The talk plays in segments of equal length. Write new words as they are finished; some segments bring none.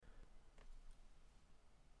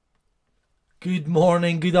Good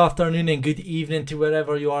morning, good afternoon, and good evening to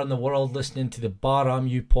wherever you are in the world listening to the Bar I'm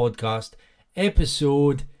You podcast,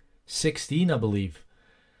 episode 16, I believe.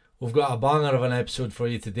 We've got a banger of an episode for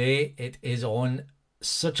you today. It is on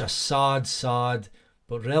such a sad,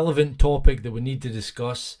 but relevant topic that we need to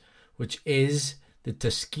discuss, which is the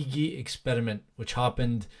Tuskegee experiment, which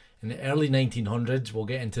happened in the early 1900s. We'll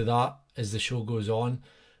get into that as the show goes on.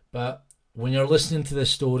 But when you're listening to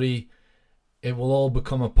this story, it will all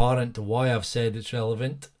become apparent to why I've said it's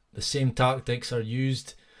relevant. The same tactics are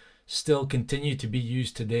used, still continue to be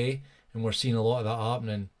used today, and we're seeing a lot of that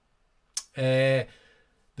happening.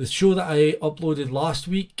 The show that I uploaded last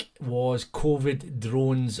week was COVID,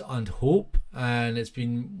 Drones and Hope, and it's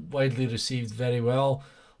been widely received very well.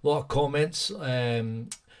 A lot of comments.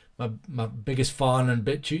 My biggest fan on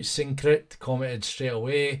BitChute, Syncret, commented straight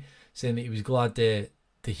away saying that he was glad to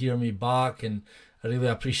hear me back, and I really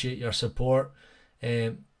appreciate your support.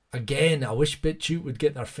 Again, I wish BitChute would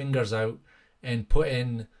get their fingers out and put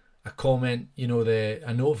in a comment,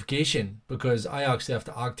 a notification, because I actually have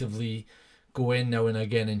to actively go in now and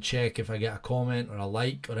again and check if I get a comment or a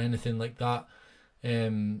like or anything like that.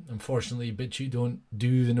 Unfortunately, BitChute don't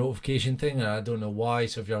do the notification thing, and I don't know why.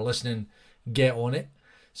 So if you're listening, get on it.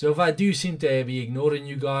 So if I do seem to be ignoring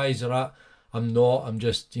you guys, or I'm not. I'm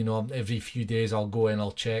just, every few days I'll go in,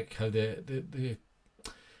 I'll check how the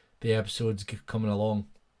episodes coming along.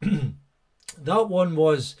 That one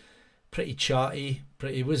was pretty chatty.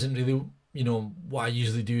 It wasn't really, what I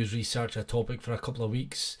usually do is research a topic for a couple of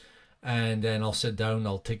weeks, and then I'll sit down,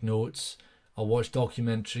 I'll take notes, I'll watch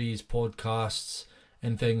documentaries, podcasts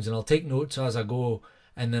and things, and I'll take notes as I go,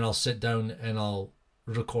 and then I'll sit down and I'll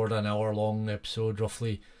record an hour-long episode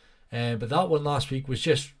roughly. But that one last week was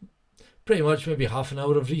just pretty much maybe half an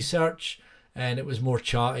hour of research, and it was more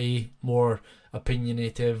chatty, more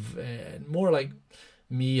opinionative, and more like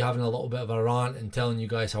me having a little bit of a rant and telling you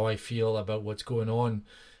guys how I feel about what's going on.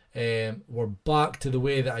 We're back to the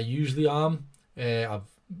way that I usually am. I've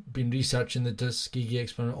been researching the Tuskegee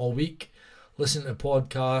experiment all week, listening to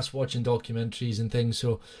podcasts, watching documentaries and things,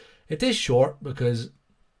 so it is short because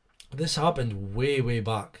this happened way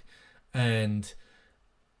back, and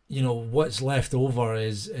what's left over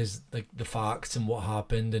is like the facts and what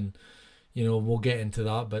happened, and we'll get into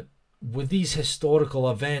that. But with these historical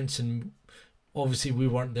events, and obviously we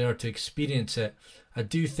weren't there to experience it, I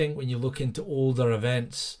do think when you look into older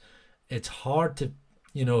events, it's hard to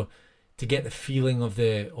to get the feeling of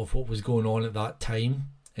what was going on at that time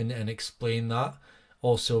and explain that.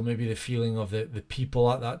 Also maybe the feeling of the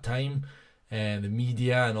people at that time, and the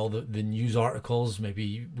media and all the news articles.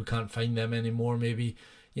 Maybe we can't find them anymore. Maybe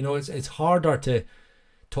it's harder to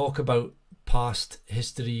talk about past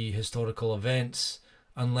historical events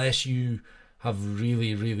unless you have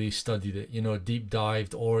really studied it, deep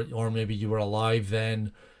dived, or maybe you were alive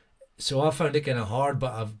then. So I found it kind of hard,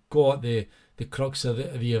 but I've got the crux of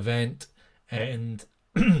the event, and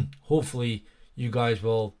hopefully you guys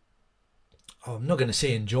will, I'm not going to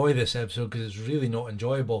say enjoy this episode because it's really not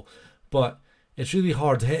enjoyable, but it's really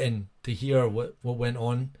hard hitting to hear what went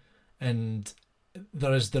on. And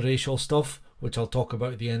there is the racial stuff, which I'll talk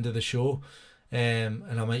about at the end of the show, and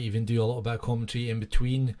I might even do a little bit of commentary in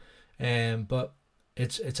between. But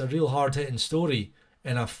it's a real hard-hitting story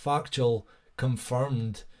and a factual,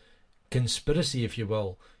 confirmed conspiracy, if you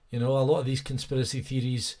will. A lot of these conspiracy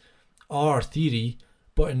theories are theory,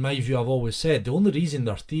 but in my view, I've always said the only reason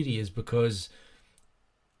they're theory is because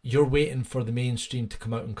you're waiting for the mainstream to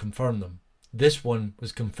come out and confirm them. This one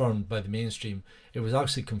was confirmed by the mainstream. It was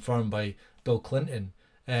actually confirmed by Bill Clinton.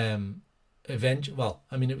 It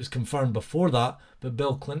was confirmed before that, but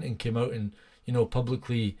Bill Clinton came out and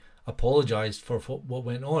publicly apologized for what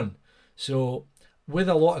went on. So with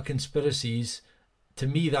a lot of conspiracies, to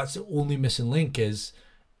me that's the only missing link is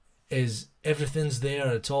everything's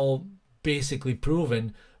there. It's all basically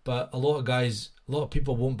proven, but a lot of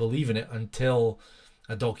people won't believe in it until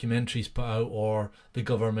a documentary's put out or the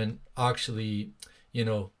government actually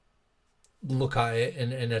look at it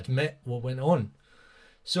and admit what went on.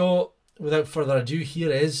 So without further ado,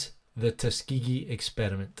 here is the Tuskegee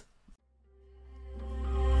experiment.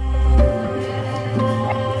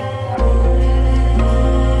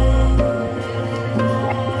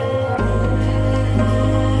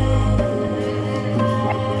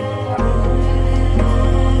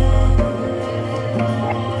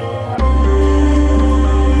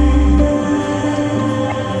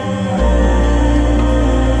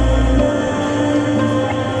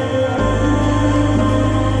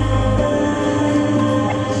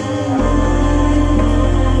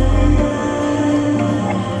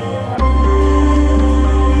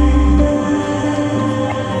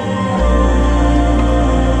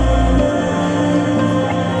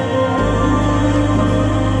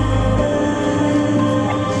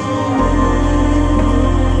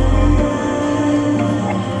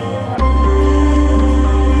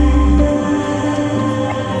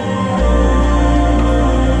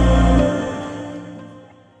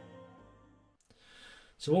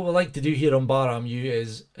 like to do here on Bar MU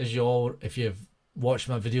is, as you all, if you've watched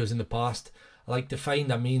my videos in the past, I like to find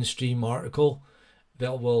a mainstream article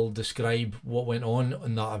that will describe what went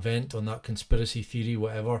on that event, on that conspiracy theory,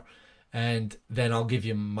 whatever, and then I'll give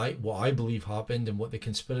you what I believe happened and what the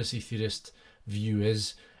conspiracy theorist view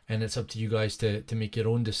is, and it's up to you guys to make your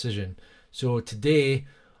own decision. So today,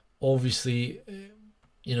 obviously,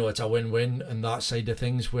 it's a win-win on that side of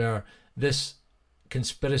things, where this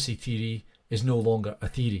conspiracy theory is no longer a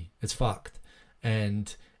theory, it's fact.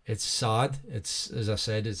 And it's sad, it's, as I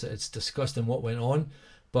said, it's disgusting what went on,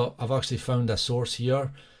 but I've actually found a source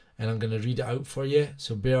here and I'm going to read it out for you,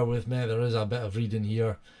 so bear with me. There is a bit of reading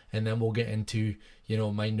here, and then we'll get into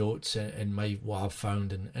my notes and what I've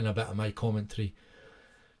found and a bit of my commentary.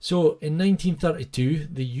 So in 1932,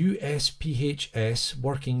 the USPHS,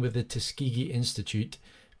 working with the Tuskegee Institute,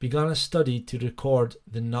 began a study to record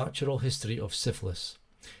the natural history of syphilis.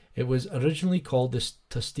 It was originally called the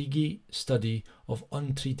Tuskegee Study of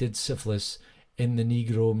Untreated Syphilis in the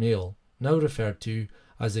Negro Male, now referred to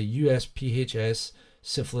as the USPHS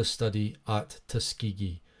Syphilis Study at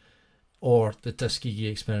Tuskegee, or the Tuskegee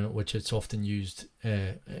Experiment, which it's often used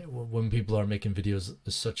when people are making videos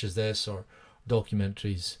such as this or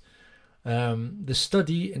documentaries. The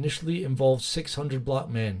study initially involved 600 black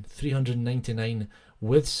men, 399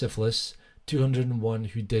 with syphilis, 201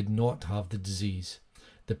 who did not have the disease.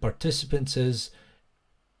 The participants'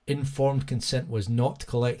 informed consent was not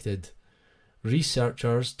collected.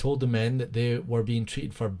 Researchers told the men that they were being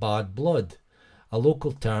treated for bad blood, a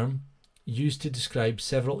local term used to describe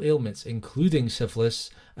several ailments including syphilis,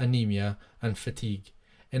 anemia and fatigue.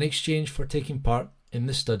 In exchange for taking part in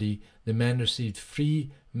the study, the men received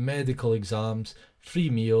free medical exams, free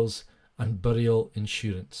meals and burial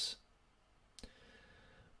insurance.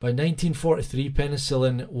 By 1943,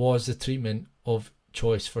 penicillin was the treatment of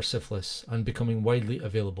choice for syphilis and becoming widely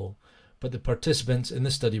available, but the participants in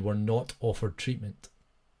the study were not offered treatment.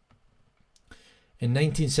 In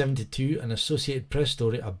 1972, an Associated Press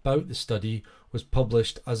story about the study was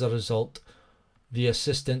published. As a result, the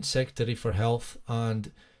Assistant Secretary for Health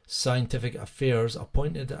and Scientific Affairs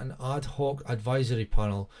appointed an ad hoc advisory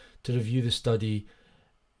panel to review the study.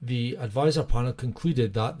 The advisor panel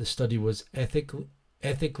concluded that the study was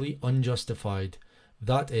ethically unjustified.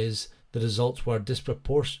 That is, the results were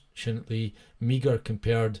disproportionately meagre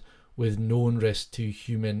compared with known risk to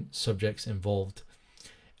human subjects involved.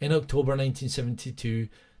 In October 1972,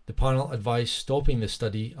 the panel advised stopping the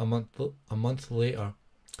study. A month later,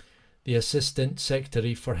 the Assistant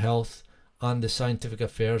Secretary for Health and the Scientific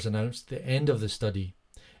Affairs announced the end of the study.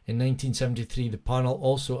 In 1973, the panel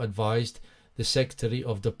also advised the Secretary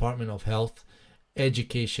of Department of Health,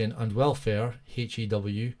 Education and Welfare,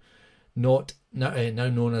 HEW, now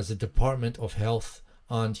known as the Department of Health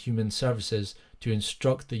and Human Services, to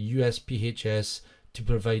instruct the USPHS to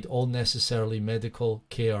provide all necessary medical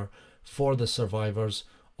care for the survivors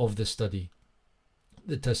of the study.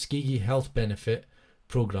 The Tuskegee Health Benefit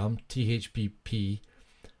Program, THBP,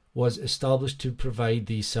 was established to provide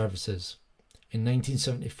these services. In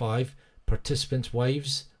 1975, participants'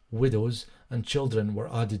 wives, widows and children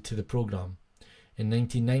were added to the program. In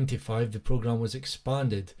 1995, the program was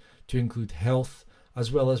expanded to include health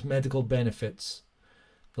as well as medical benefits.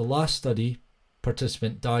 The last study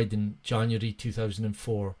participant died in January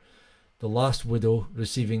 2004. The last widow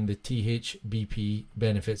receiving the THBP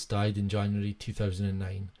benefits died in January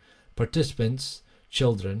 2009. Participants,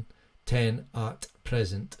 children, 10 at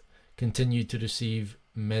present, continue to receive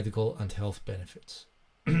medical and health benefits.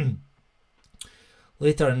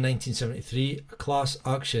 Later in 1973, a class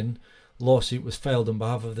action lawsuit was filed on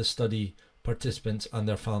behalf of the study participants and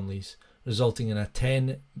their families, resulting in a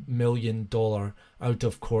 $10 million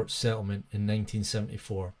out-of-court settlement in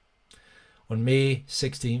 1974. On May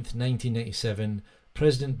 16, 1997,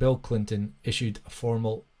 President Bill Clinton issued a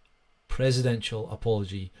formal presidential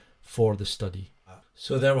apology for the study.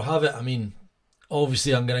 So there we have it. I mean,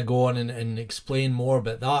 obviously I'm going to go on and explain more,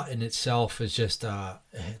 but that in itself is just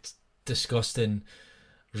it's disgusting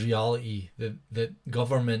reality that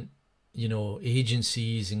government,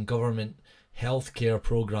 agencies and government healthcare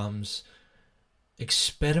programs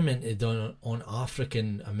experimented on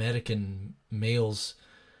African American males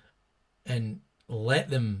and let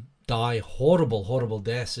them die horrible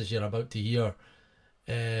deaths, as you're about to hear.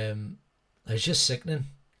 It's just sickening,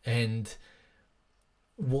 and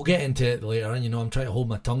we'll get into it later. I'm trying to hold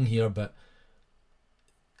my tongue here, but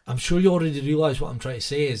I'm sure you already realise what I'm trying to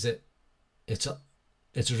say is that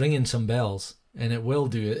it's ringing some bells, and it will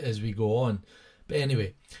do it as we go on. But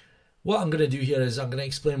anyway, What I'm going to do here is I'm going to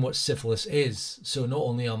explain what syphilis is. So not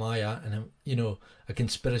only am I a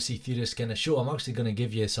conspiracy theorist kind of show, I'm actually going to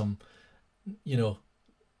give you some,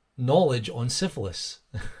 knowledge on syphilis.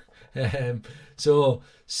 So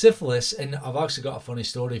syphilis, and I've actually got a funny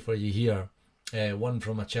story for you here, one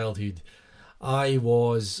from my childhood.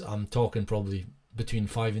 I'm talking probably between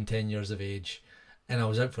 5 and 10 years of age, and I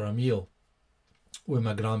was out for a meal with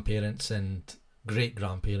my grandparents and great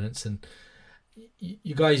grandparents, and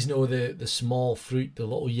you guys know the small fruit, the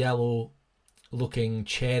little yellow looking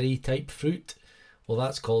cherry type fruit. Well,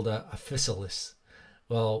 that's called a physalis.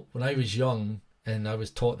 Well, when I was young and I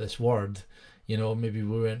was taught this word, maybe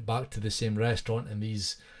we went back to the same restaurant and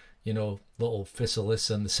these, little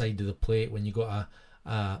physalis on the side of the plate when you got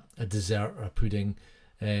a dessert or a pudding,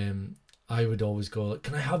 I would always go,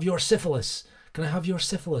 "Can I have your syphilis? Can I have your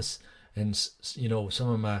syphilis?" And some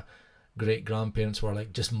of my great grandparents were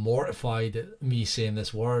like just mortified at me saying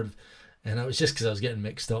this word, and it was just because I was getting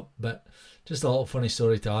mixed up. But just a little funny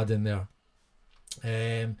story to add in there.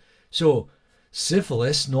 So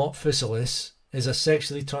syphilis, not physalis, is a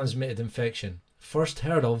sexually transmitted infection, first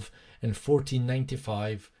heard of in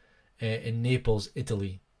 1495 in Naples,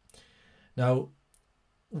 Italy. Now,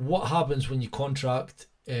 what happens when you contract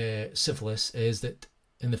syphilis is that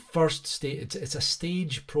in the first stage, it's a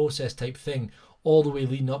stage process type thing, all the way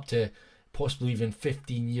leading up to possibly even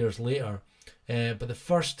 15 years later. But the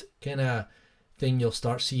first kind of thing you'll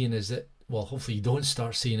start seeing is that, well, hopefully you don't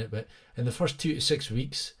start seeing it, but in the first 2 to 6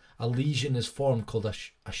 weeks, a lesion is formed called a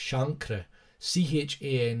chancre,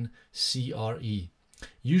 Chancre.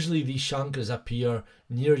 Usually these chancres appear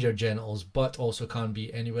near your genitals, but also can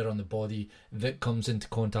be anywhere on the body that comes into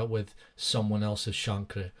contact with someone else's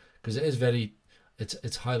chancre, because it is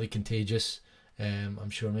it's highly contagious. I'm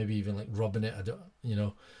sure maybe even like rubbing it,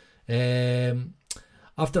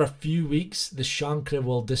 after a few weeks, the chancre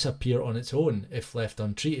will disappear on its own if left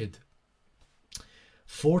untreated.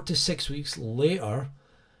 4 to 6 weeks later,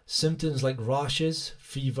 symptoms like rashes,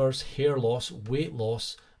 fevers, hair loss, weight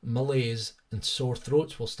loss, malaise, and sore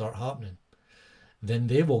throats will start happening. Then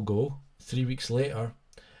they will go 3 weeks later,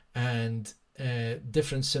 and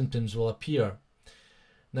different symptoms will appear.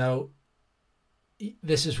 Now,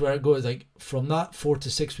 this is where it goes. Like from that 4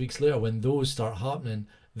 to 6 weeks later, when those start happening,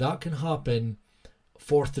 that can happen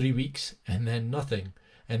for 3 weeks and then nothing,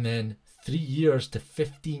 and then 3 years to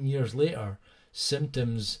 15 years later,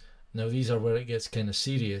 symptoms. Now these are where it gets kind of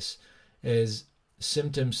serious. Is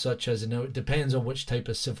symptoms such as, now it depends on which type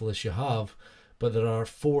of syphilis you have, but there are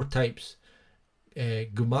 4 types: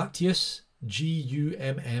 Gummatous,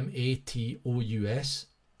 Gummatous,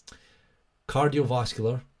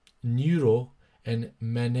 cardiovascular, neuro, and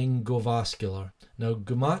meningovascular. Now,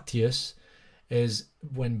 Gummatous is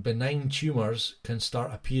when benign tumours can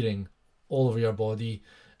start appearing all over your body.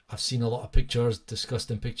 I've seen a lot of pictures,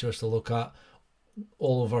 disgusting pictures to look at,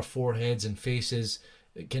 all over foreheads and faces.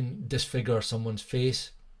 It can disfigure someone's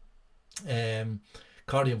face.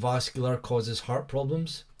 Cardiovascular causes heart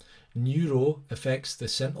problems. Neuro affects the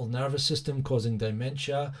central nervous system, causing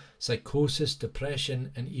dementia, psychosis,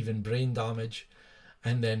 depression, and even brain damage.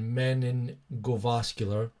 And then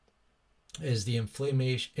meningovascular is the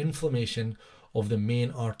inflammation of the main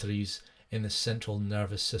arteries in the central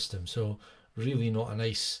nervous system. So really not a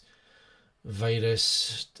nice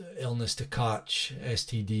virus, illness to catch,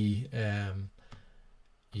 STD.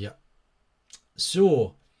 Yeah.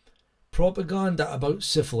 So propaganda about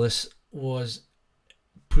syphilis was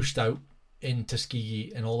pushed out in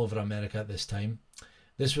Tuskegee and all over America at this time.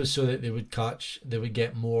 This was so that they would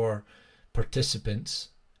get more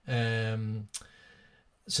participants.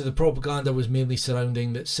 So the propaganda was mainly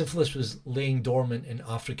surrounding that syphilis was laying dormant in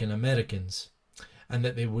African Americans and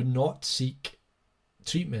that they would not seek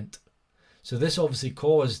treatment. So this obviously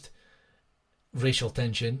caused racial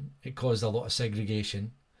tension. It caused a lot of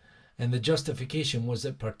segregation. And the justification was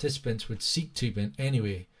that participants would seek treatment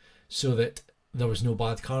anyway, so that there was no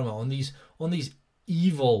bad karma on these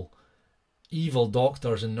evil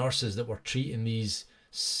doctors and nurses that were treating these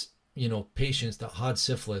patients that had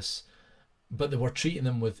syphilis, but they were treating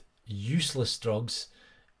them with useless drugs,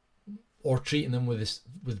 or treating them with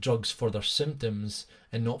drugs for their symptoms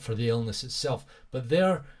and not for the illness itself. But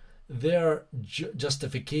their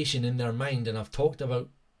justification in their mind, and I've talked about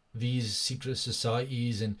these secret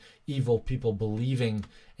societies and evil people believing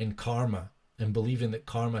in karma and believing that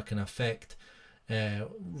karma can affect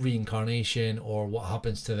reincarnation or what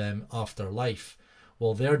happens to them after life.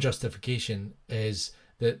 Well, their justification is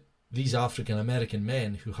that these African American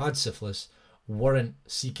men who had syphilis weren't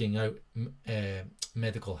seeking out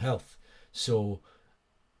medical health. So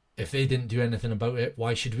if they didn't do anything about it,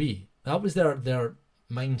 why should we? That was their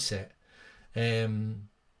mindset.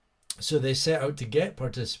 So they set out to get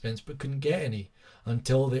participants but couldn't get any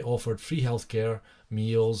until they offered free healthcare,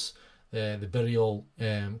 meals, the burial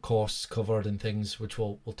costs covered and things, which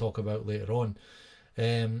we'll talk about later on.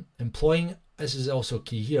 Employing, this is also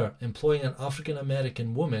key here, employing an African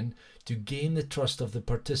American woman to gain the trust of the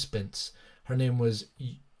participants. Her name was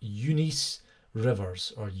Eunice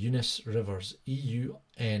Rivers, EUNICE Rivers.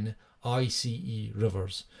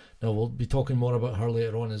 Now we'll be talking more about her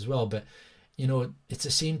later on as well, but you know, it's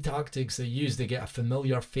the same tactics they use. They get a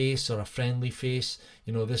familiar face or a friendly face.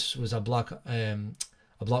 You know, this was a black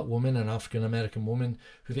woman, an African American woman,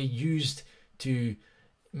 who they used to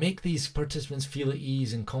make these participants feel at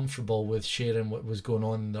ease and comfortable with sharing what was going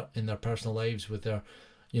on in their personal lives with their,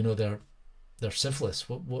 you know, their syphilis,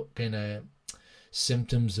 what kind of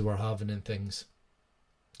symptoms they were having and things.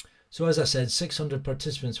 So as I said, 600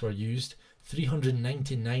 participants were used,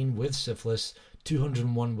 399 with syphilis,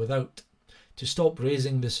 201 without. To stop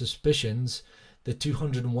raising the suspicions, the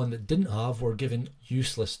 201 that didn't have were given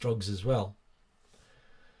useless drugs as well.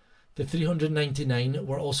 The 399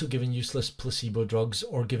 were also given useless placebo drugs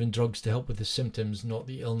or given drugs to help with the symptoms, not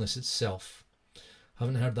the illness itself.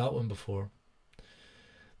 Haven't heard that one before.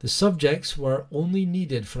 The subjects were only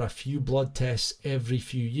needed for a few blood tests every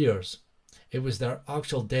few years. It was their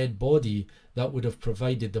actual dead body that would have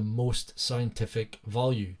provided the most scientific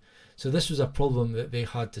value. So this was a problem that they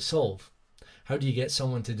had to solve. How do you get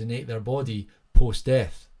someone to donate their body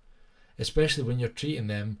post-death? Especially when you're treating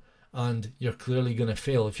them and you're clearly going to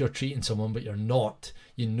fail. If you're treating someone but you're not,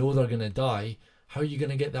 you know they're going to die, how are you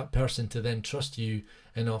going to get that person to then trust you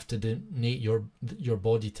enough to donate your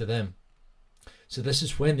body to them? So this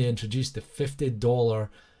is when they introduced the $50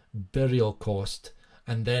 burial cost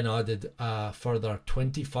and then added a further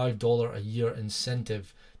 $25 a year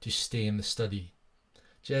incentive to stay in the study.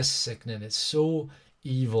 Just sickening. It's so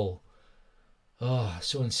evil. Oh,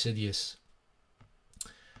 so insidious.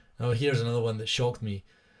 Now here's another one that shocked me.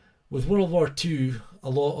 With World War II, a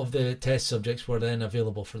lot of the test subjects were then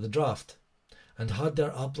available for the draft and had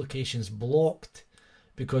their applications blocked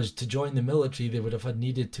because to join the military they would have had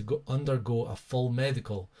needed to undergo a full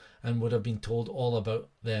medical and would have been told all about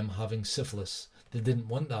them having syphilis. They didn't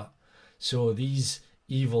want that. So these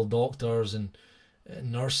evil doctors and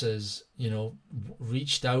nurses, you know,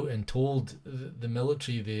 reached out and told the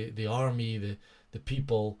military, the army, the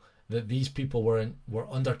people that these people were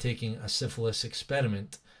undertaking a syphilis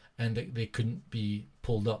experiment and they couldn't be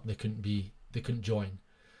pulled up. They couldn't join.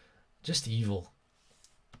 Just evil.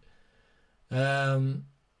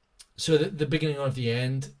 So the beginning of the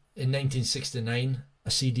end, in 1969, a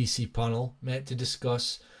CDC panel met to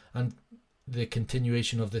discuss and the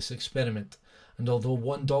continuation of this experiment. And although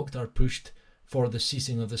one doctor pushed for the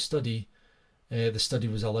ceasing of the study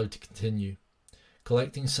was allowed to continue,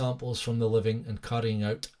 collecting samples from the living and carrying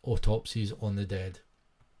out autopsies on the dead.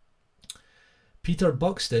 Peter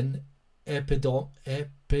Buxton,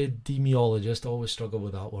 epidemiologist, always struggle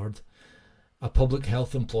with that word, a public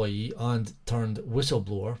health employee and turned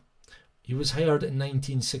whistleblower, he was hired in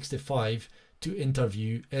 1965 to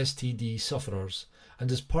interview STD sufferers, and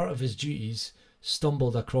as part of his duties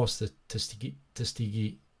stumbled across the Tuskegee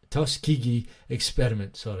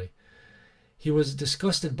experiment. He was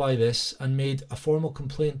disgusted by this and made a formal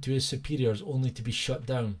complaint to his superiors, only to be shut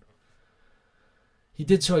down. He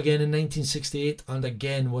did so again in 1968 and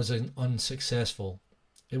again was unsuccessful.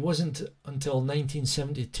 It wasn't until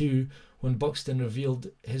 1972 when Buxton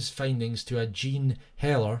revealed his findings to a Jean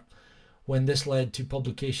Heller, when this led to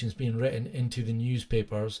publications being written into the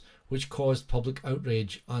newspapers, which caused public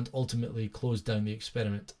outrage and ultimately closed down the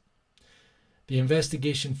experiment. The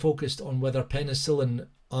investigation focused on whether penicillin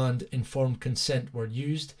and informed consent were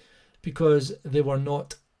used because if they were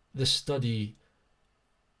not, the study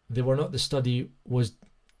was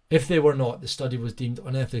deemed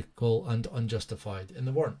unethical and unjustified. And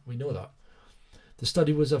they weren't, we know that. The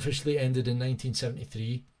study was officially ended in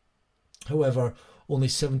 1973. However, only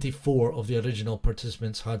 74 of the original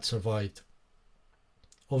participants had survived.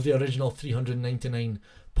 Of the original 399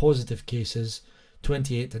 positive cases,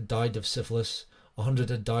 28 had died of syphilis, 100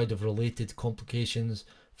 had died of related complications,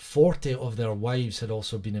 40 of their wives had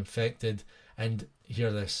also been infected, and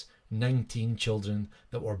hear this, 19 children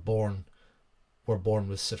that were born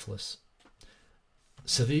with syphilis.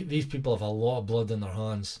 So these people have a lot of blood in their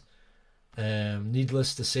hands.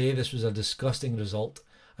 Needless to say, this was a disgusting result,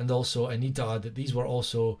 and also I need to add that these were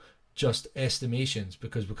also just estimations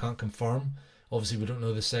because we can't confirm. Obviously we don't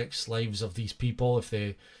know the sex lives of these people, if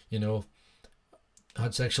they, you know,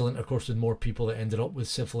 had sexual intercourse with more people that ended up with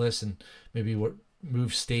syphilis and maybe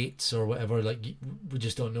moved states or whatever, like we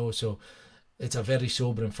just don't know. So It's a very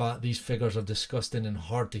sobering fact. These figures are disgusting and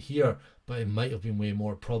hard to hear, but it might have been way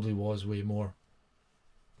more. It probably was way more.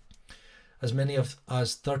 As many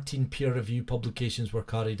as 13 peer-reviewed publications were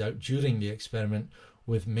carried out during the experiment,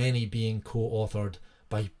 with many being co-authored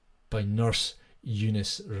by nurse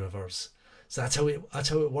Eunice Rivers. So that's how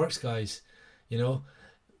it works, guys. You know,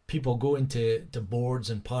 people go into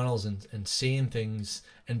boards and panels and saying things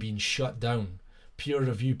and being shut down.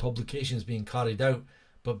 Peer-reviewed publications being carried out,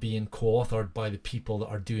 but being co-authored by the people that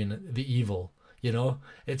are doing the evil. You know,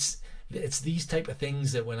 it's these type of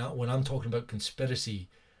things that when I'm talking about conspiracy,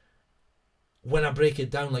 when I break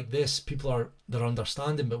it down like this, they're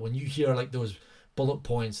understanding. But when you hear like those bullet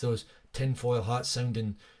points, those tinfoil hat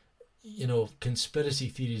sounding, you know, conspiracy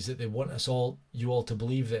theories that they want you all to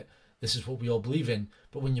believe that this is what we all believe in.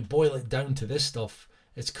 But when you boil it down to this stuff,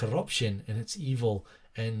 it's corruption and it's evil,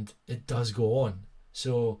 and it does go on.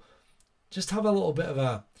 So just have a little bit of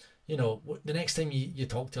a, you know, the next time you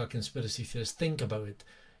talk to a conspiracy theorist, think about it,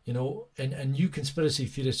 you know, and you conspiracy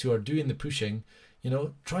theorists who are doing the pushing, you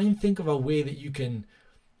know, try and think of a way that you can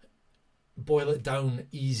boil it down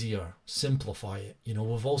easier, simplify it. You know,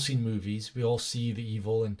 we've all seen movies, we all see the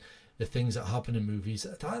evil and the things that happen in movies.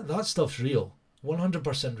 That stuff's real,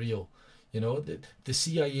 100% real. You know, the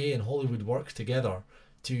CIA and Hollywood work together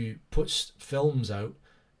to put films out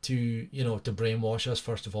to, you know, to brainwash us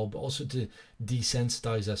first of all, but also to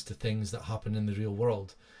desensitize us to things that happen in the real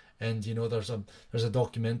world. And you know, there's a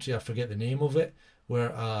documentary, I forget the name of it,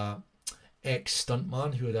 where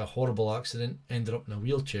ex-stuntman who had a horrible accident, ended up in a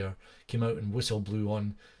wheelchair, came out and whistle blew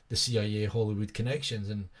on the CIA Hollywood connections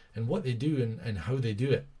and what they do and how they do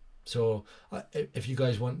it. So if you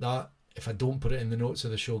guys want that, if I don't put it in the notes of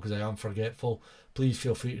the show because I am forgetful, please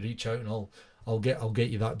feel free to reach out and I'll get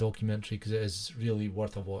you that documentary because it is really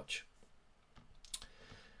worth a watch.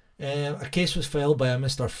 A case was filed by a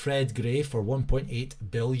Mr. Fred Gray for $1.8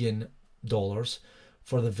 billion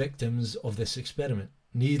for the victims of this experiment.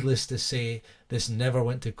 Needless to say, this never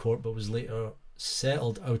went to court but was later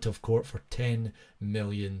settled out of court for $10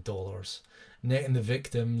 million, netting the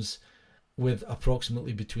victims with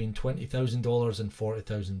approximately between $20,000 and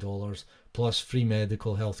 $40,000 plus free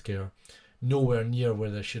medical health care, nowhere near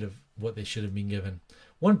what they should have been given.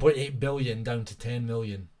 1.8 billion down to 10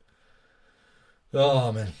 million.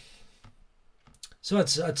 Oh man. So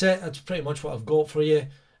that's it. That's pretty much what I've got for you.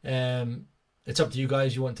 It's up to you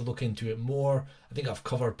guys. You want to look into it more. I think I've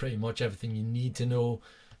covered pretty much everything you need to know.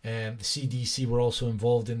 The CDC were also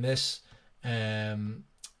involved in this. And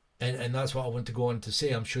that's what I want to go on to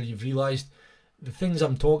say. I'm sure you've realised the things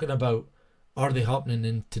I'm talking about, are they happening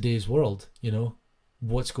in today's world? You know,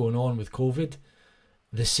 what's going on with COVID?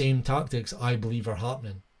 The same tactics I believe are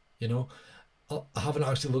happening. You know, I haven't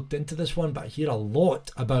actually looked into this one, but I hear a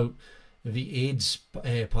lot about the AIDS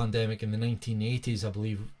pandemic in the 1980s. I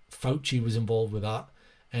believe Fauci was involved with that,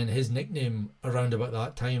 and his nickname around about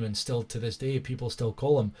that time, and still to this day, people still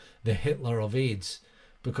call him the Hitler of AIDS,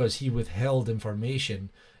 because he withheld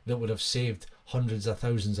information that would have saved hundreds of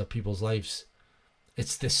thousands of people's lives.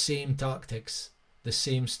 It's the same tactics, the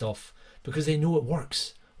same stuff, because they know it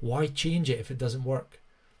works. Why change it if it doesn't work?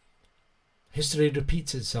 History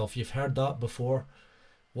repeats itself. You've heard that before.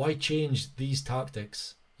 Why change these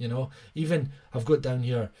tactics? You know, even I've got down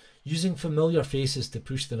here, using familiar faces to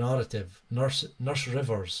push the narrative. Nurse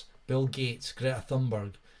Rivers, Bill Gates, Greta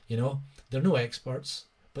Thunberg, you know, they're no experts,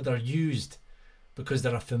 but they're used because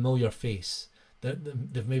they're a familiar face.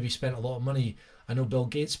 They've maybe spent a lot of money. I know Bill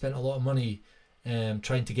Gates spent a lot of money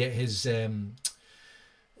trying to get his in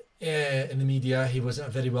the media. He wasn't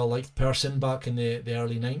a very well liked person back in the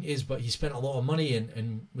early 90s, but he spent a lot of money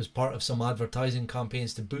and was part of some advertising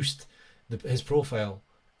campaigns to boost his profile.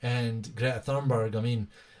 And Greta Thunberg, I mean,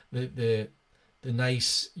 the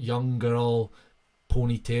nice young girl,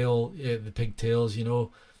 ponytail, the pigtails, you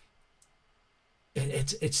know,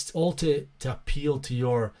 it's all to appeal to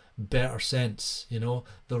your better sense, you know.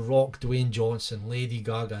 The Rock, Dwayne Johnson, Lady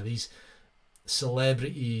Gaga, these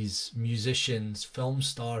celebrities, musicians, film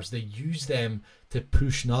stars, they use them to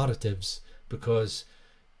push narratives because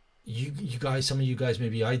you guys, some of you guys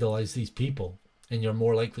maybe idolize these people and you're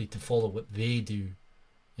more likely to follow what they do,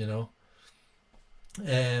 you know.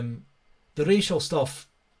 The racial stuff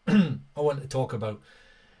I want to talk about.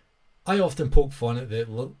 I often poke fun at the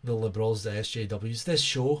Liberals, the SJWs. This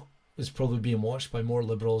show is probably being watched by more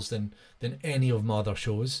Liberals than any of my other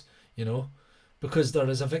shows, you know, because there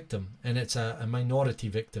is a victim, and it's a minority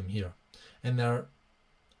victim here. And they're,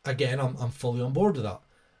 again, I'm fully on board with that.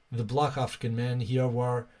 The black African men here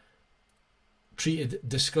were treated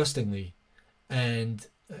disgustingly, and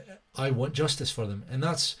I want justice for them. And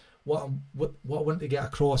that's what I want to get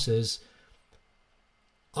across is,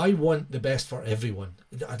 I want the best for everyone.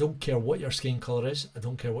 I don't care what your skin colour is. I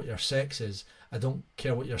don't care what your sex is. I don't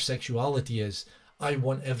care what your sexuality is. I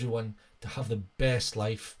want everyone to have the best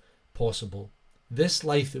life possible. This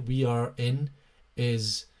life that we are in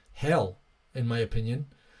is hell, in my opinion.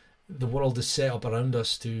 The world is set up around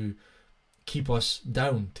us to keep us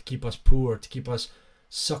down, to keep us poor, to keep us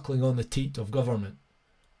suckling on the teat of government.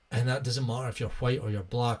 And that doesn't matter if you're white or you're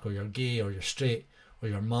black or you're gay or you're straight or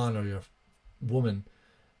you're man or you're woman.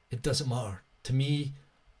 It doesn't matter. To me,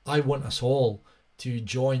 I want us all to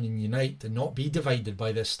join and unite and not be divided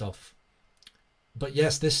by this stuff. But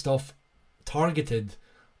yes, this stuff targeted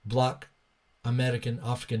black American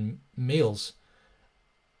African males,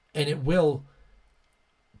 and it will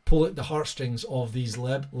pull at the heartstrings of these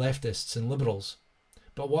leftists and liberals.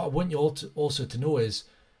 But what I want you all to also to know is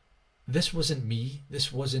this wasn't me,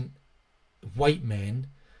 this wasn't white men,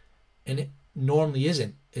 and it normally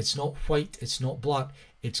isn't. It's not white, it's not black,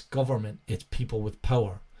 it's government, it's people with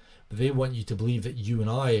power. But they want you to believe that you and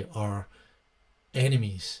I are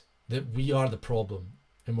enemies, that we are the problem,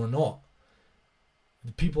 and we're not.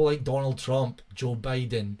 The people like Donald Trump, Joe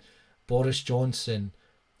Biden, Boris Johnson,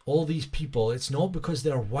 all these people, it's not because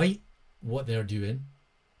they're white what they're doing.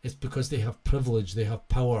 It's because they have privilege, they have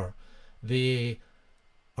power. They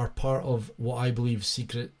are part of what I believe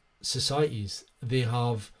secret societies. They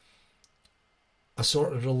have a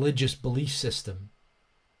sort of religious belief system.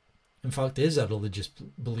 In fact, it is a religious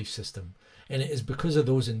belief system. And it is because of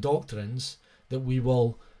those indoctrines that we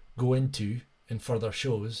will go into in further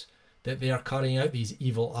shows that they are carrying out these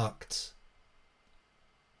evil acts.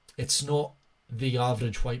 It's not the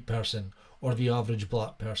average white person or the average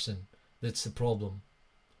black person that's the problem.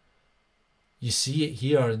 You see it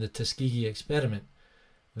here in the Tuskegee experiment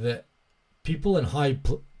that people in high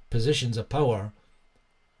positions of power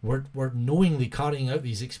were knowingly carrying out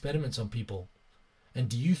these experiments on people. And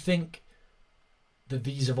do you think that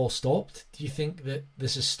these have all stopped? Do you think that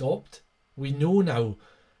this has stopped? We know now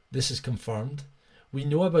this is confirmed. We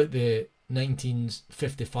know about the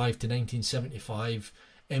 1955 to 1975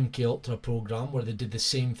 MK Ultra program where they did the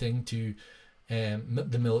same thing to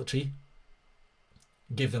the military.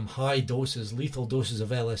 Gave them high doses, lethal doses of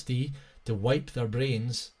LSD to wipe their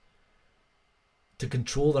brains, to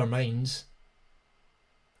control their minds.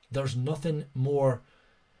 There's nothing more,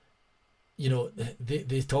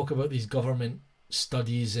 they talk about these government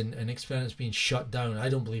studies and experiments being shut down. I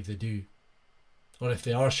don't believe they do. Or if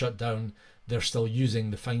they are shut down, they're still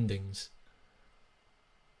using the findings.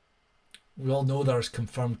 We all know there's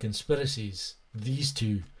confirmed conspiracies. These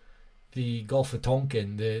two, the Gulf of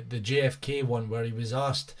Tonkin, the JFK one where he was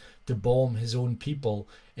asked to bomb his own people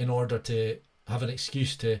in order to have an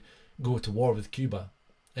excuse to go to war with Cuba.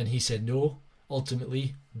 And he said no.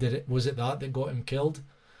 Ultimately, was it that got him killed?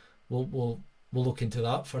 We'll look into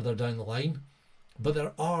that further down the line. But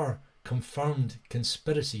there are confirmed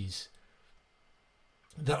conspiracies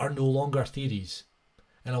that are no longer theories.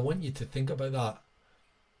 And I want you to think about that.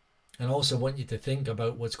 And also want you to think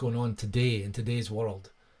about what's going on today in today's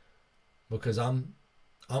world. Because I'm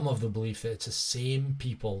of the belief that it's the same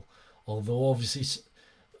people, although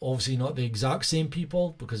obviously not the exact same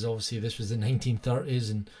people, because obviously this was the 1930s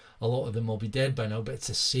and a lot of them will be dead by now, but it's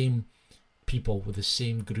the same people with the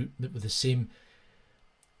same group, with the same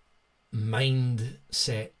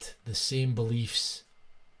mindset, the same beliefs.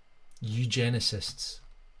 Eugenicists.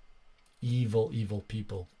 Evil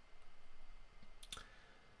people.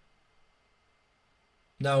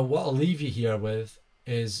 Now, what I'll leave you here with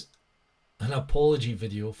is an apology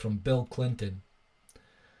video from Bill Clinton.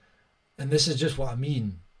 And this is just what I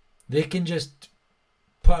mean. They can just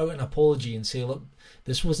put out an apology and say, look,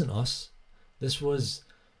 this wasn't us. This was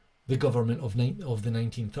the government of the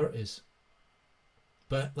 1930s.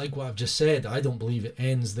 But like what I've just said, I don't believe it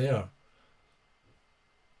ends there.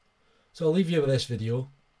 So I'll leave you with this video.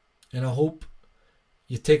 And I hope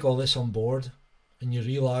you take all this on board and you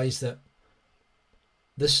realise that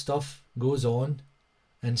this stuff goes on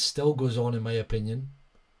and still goes on, in my opinion.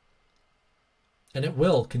 And it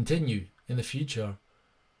will continue in the future.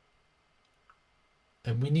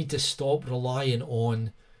 And we need to stop relying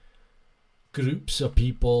on groups of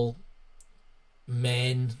people,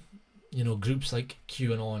 men, groups like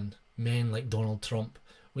QAnon, men like Donald Trump.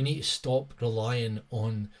 We need to stop relying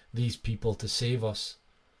on these people to save us.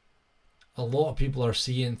 A lot of people are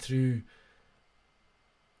seeing through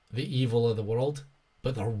the evil of the world,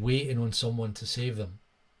 but they're waiting on someone to save them.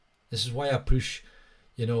 This is why I push,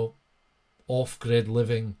 off-grid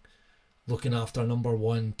living, looking after number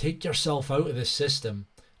one. Take yourself out of this system.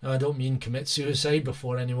 Now, I don't mean commit suicide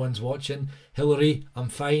before anyone's watching. Hillary, I'm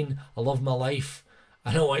fine. I love my life.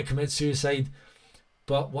 I don't want to commit suicide.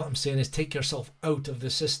 But what I'm saying is take yourself out of the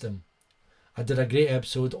system. I did a great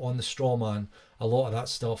episode on the straw man. A lot of that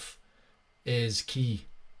stuff is key.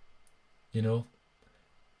 You know,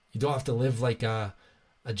 you don't have to live like a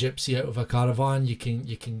gypsy out of a caravan. You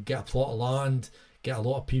can get a plot of land, get a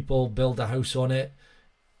lot of people, build a house on it,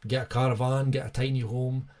 get a caravan, get a tiny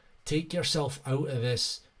home. Take yourself out of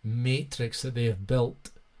this matrix that they have built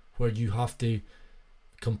where you have to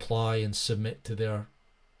comply and submit to their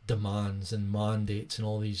demands and mandates and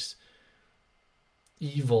all these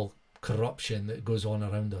evil corruption that goes on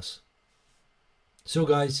around us. So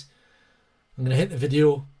guys, I'm going to hit the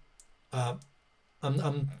video.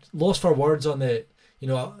 I'm lost for words on the,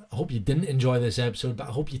 I hope you didn't enjoy this episode, but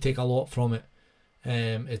I hope you take a lot from it.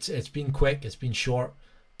 It's been quick, it's been short,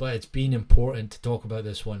 but it's been important to talk about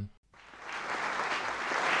this one.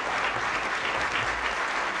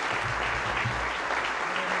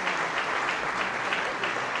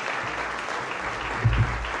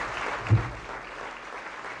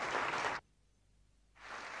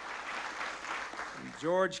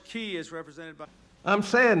 George Key is represented by... I'm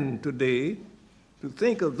saddened today to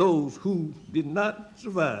think of those who did not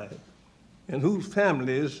survive and whose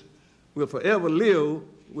families will forever live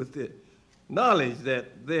with the knowledge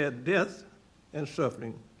that their death and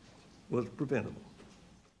suffering was preventable.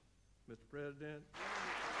 Mr. President.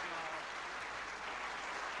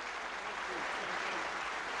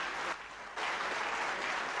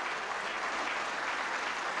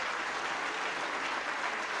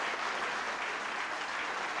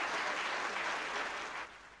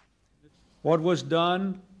 What was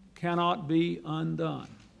done cannot be undone,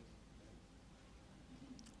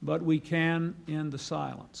 but we can end the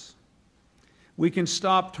silence. We can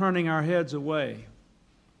stop turning our heads away.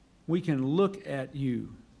 We can look at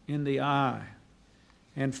you in the eye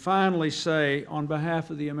and finally say, on behalf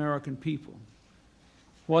of the American people,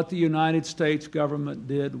 what the United States government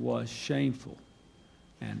did was shameful,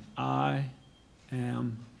 and I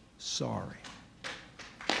am sorry.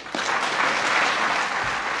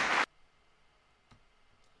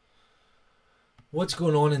 What's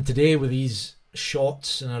going on in today with these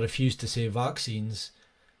shots, and I refuse to say vaccines,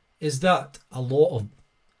 is that a lot of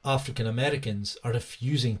African Americans are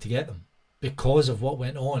refusing to get them because of what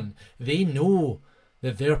went on. They know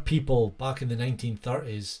that their people back in the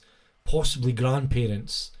 1930s, possibly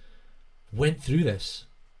grandparents, went through this,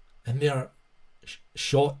 and they are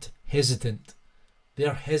shot hesitant. They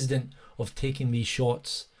are hesitant of taking these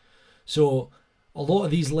shots. So a lot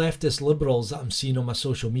of these leftist liberals that I'm seeing on my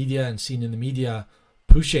social media and seeing in the media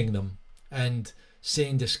pushing them and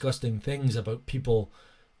saying disgusting things about people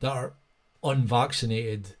that are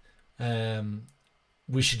unvaccinated,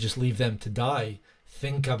 we should just leave them to die.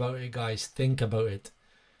 Think about it, guys. Think about it.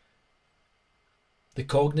 The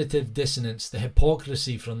cognitive dissonance, the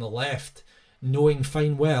hypocrisy from the left, knowing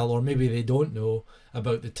fine well, or maybe they don't know,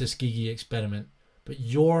 about the Tuskegee experiment. But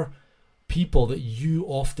your people that you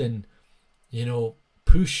often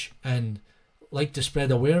push and like to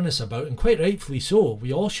spread awareness about, and quite rightfully so,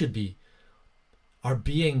 we all should be, are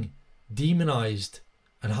being demonized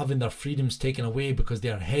and having their freedoms taken away because they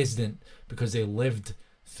are hesitant, because they lived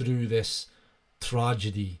through this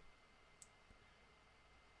tragedy.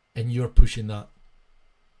 And you're pushing that.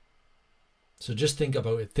 So just think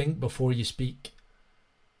about it. Think before you speak.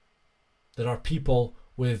 There are people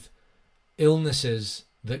with illnesses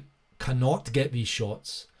that cannot get these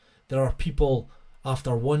shots. There are people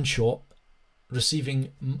after one shot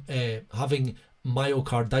having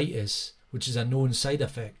myocarditis, which is a known side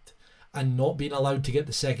effect, and not being allowed to get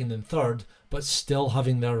the second and third, but still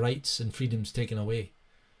having their rights and freedoms taken away.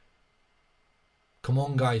 Come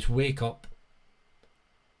on, guys, wake up.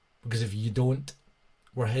 Because if you don't,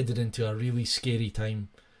 we're headed into a really scary time.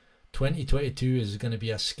 2022 is going to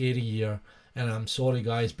be a scary year, and I'm sorry,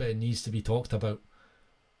 guys, but it needs to be talked about.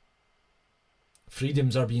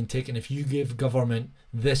 Freedoms are being taken. If you give government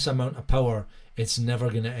this amount of power, it's never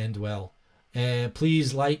going to end well.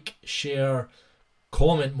 Please like, share,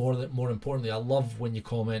 comment more importantly. I love when you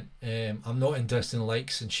comment. I'm not interested in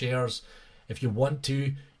likes and shares. If you want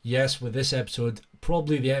to, yes, with this episode,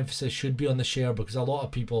 probably the emphasis should be on the share, because a lot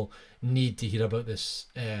of people need to hear about this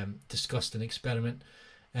disgusting experiment.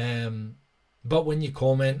 But when you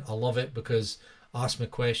comment, I love it, because ask me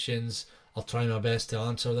questions. I'll try my best to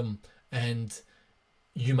answer them, and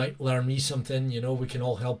you might learn me something. We can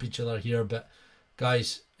all help each other here. But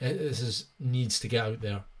guys, this needs to get out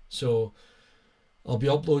there. So I'll be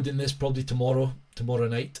uploading this probably tomorrow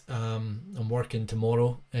night. I'm working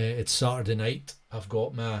tomorrow. It's Saturday night. I've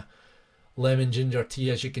got my lemon ginger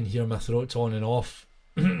tea. As you can hear, my throat's on and off.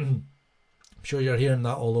 I'm sure you're hearing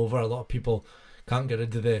that all over. A lot of people can't get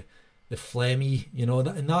rid of the the phlegmy, you know,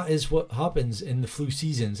 and that is what happens in the flu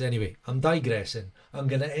seasons. Anyway, I'm digressing. I'm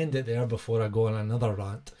going to end it there before I go on another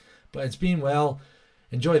rant. But it's been well.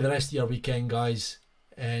 Enjoy the rest of your weekend, guys.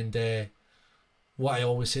 And what I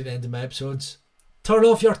always say at the end of my episodes, turn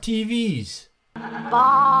off your TVs.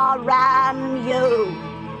 Bar and you,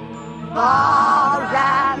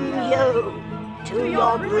 to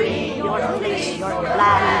your breed, your place, your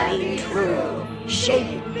plan be true,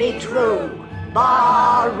 shape be true,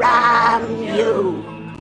 bar and you.